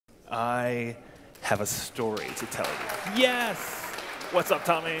I have a story to tell you. Yes! What's up,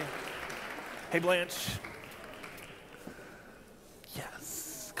 Tommy? Hey, Blanche.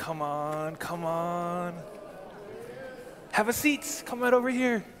 Yes. Come on, come on. Have a seat. Come right over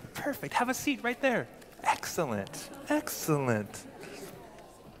here. Perfect. Have a seat right there. Excellent. Excellent.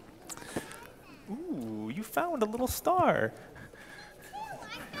 Ooh, you found a little star.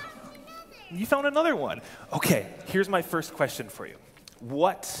 You found another one. Okay, here's my first question for you.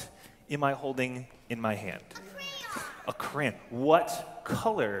 What am I holding in my hand? A crayon. What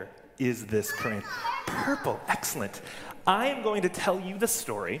color is this crayon? Purple. Excellent. I am going to tell you the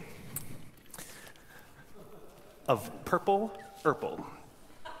story of Purple Urple.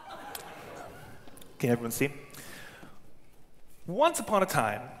 Can everyone see? Once upon a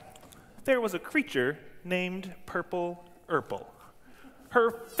time, there was a creature named Purple Urple.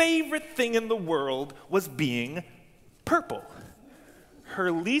 Her favorite thing in the world was being purple.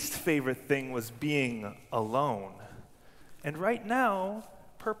 Her least favorite thing was being alone. And right now,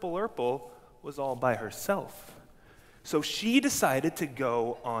 Purple Urple was all by herself. So she decided to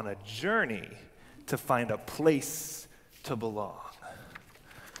go on a journey to find a place to belong.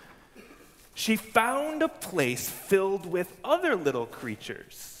 She found a place filled with other little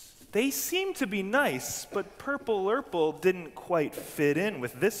creatures. They seemed to be nice, but Purple Urple didn't quite fit in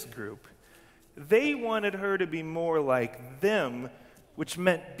with this group. They wanted her to be more like them, which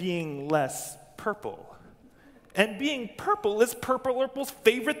meant being less purple. And being purple is Purple Urple's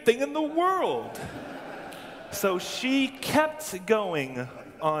favorite thing in the world. So she kept going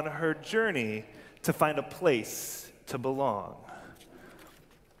on her journey to find a place to belong.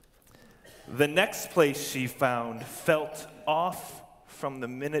 The next place she found felt off from the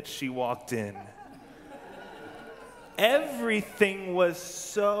minute she walked in. Everything was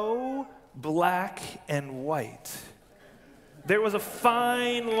so black and white. There was a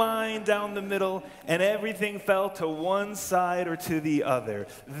fine line down the middle, and everything fell to one side or to the other.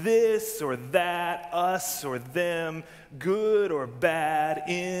 This or that, us or them, good or bad,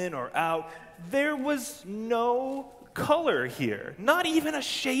 in or out. There was no color here, not even a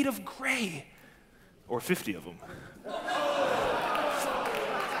shade of gray, or 50 of them.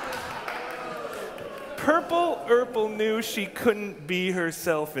 Purple Urple knew she couldn't be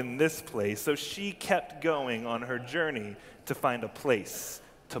herself in this place, so she kept going on her journey to find a place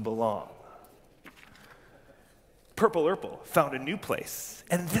to belong. Purple Urple found a new place,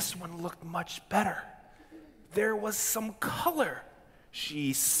 and this one looked much better. There was some color.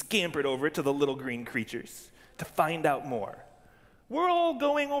 She scampered over to the little green creatures to find out more. "We're all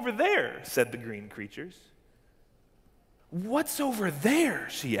going over there," said the green creatures. "What's over there?"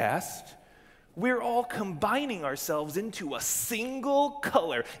 she asked. "We're all combining ourselves into a single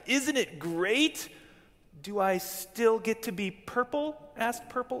color. Isn't it great?" "Do I still get to be purple?" asked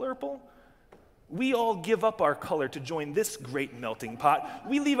Purple Urple. "We all give up our color to join this great melting pot.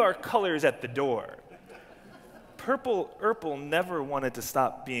 We leave our colors at the door." Purple Urple never wanted to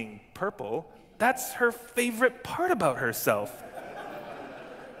stop being purple. That's her favorite part about herself.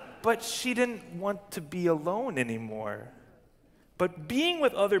 But she didn't want to be alone anymore. But being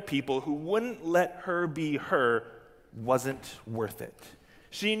with other people who wouldn't let her be her wasn't worth it.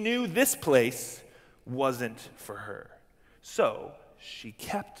 She knew this place wasn't for her. So she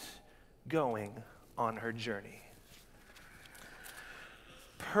kept going on her journey.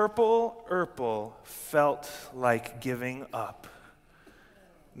 Purple Urple felt like giving up.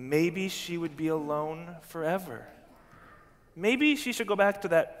 Maybe she would be alone forever. Maybe she should go back to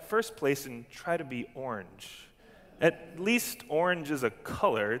that first place and try to be orange. At least orange is a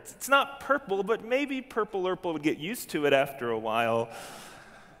color. It's not purple, but maybe Purple Urple would get used to it after a while.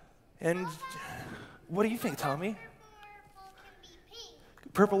 And what do you think, Tommy?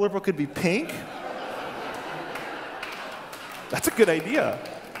 Purple Urple could be pink? That's a good idea.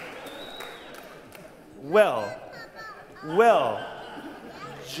 Well,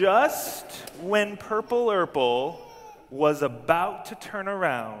 just when Purple Urple was about to turn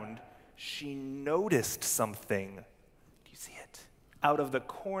around, she noticed something. Do you see it? Out of the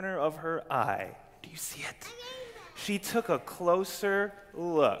corner of her eye. Do you see it? She took a closer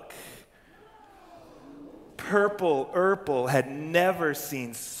look. Purple Urple had never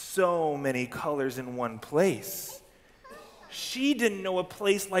seen so many colors in one place. She didn't know a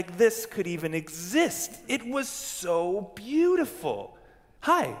place like this could even exist. It was so beautiful.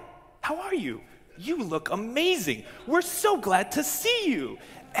 "Hi, how are you? You look amazing. We're so glad to see you."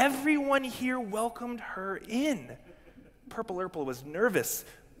 Everyone here welcomed her in. Purple Urple was nervous.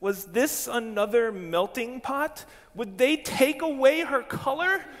 Was this another melting pot? Would they take away her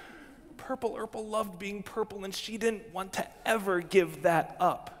color? Purple Urple loved being purple, and she didn't want to ever give that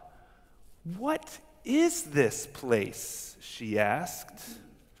up. "What is this place?" she asked.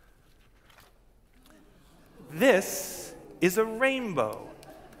 "This is a rainbow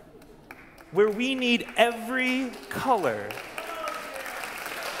where we need every color."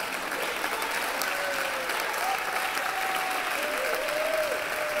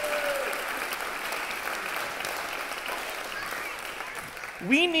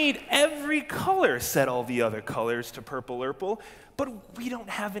 "We need every color," said all the other colors to Purple Urple, "but we don't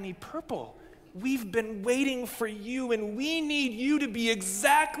have any purple. We've been waiting for you, and we need you to be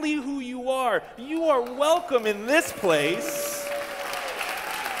exactly who you are. You are welcome in this place."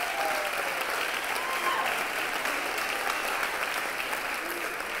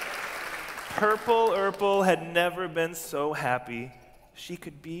 Purple Urple had never been so happy. She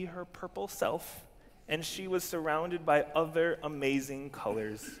could be her purple self, and she was surrounded by other amazing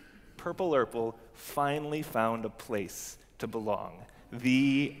colors. Purple Urple finally found a place to belong.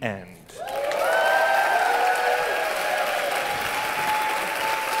 The end.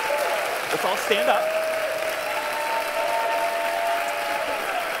 Let's all stand up.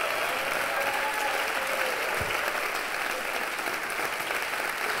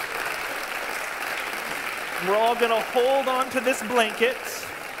 We're all going to hold on to this blanket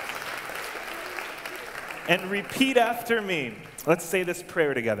and repeat after me. Let's say this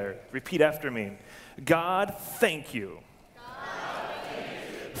prayer together. Repeat after me. God, thank you,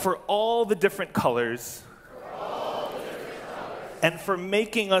 for all the different colors, and for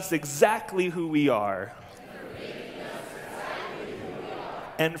making us exactly who we are,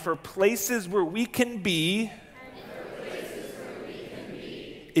 and for places where we can be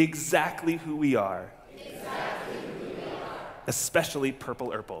exactly who we are, especially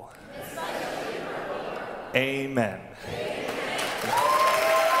Purple Urple. Amen.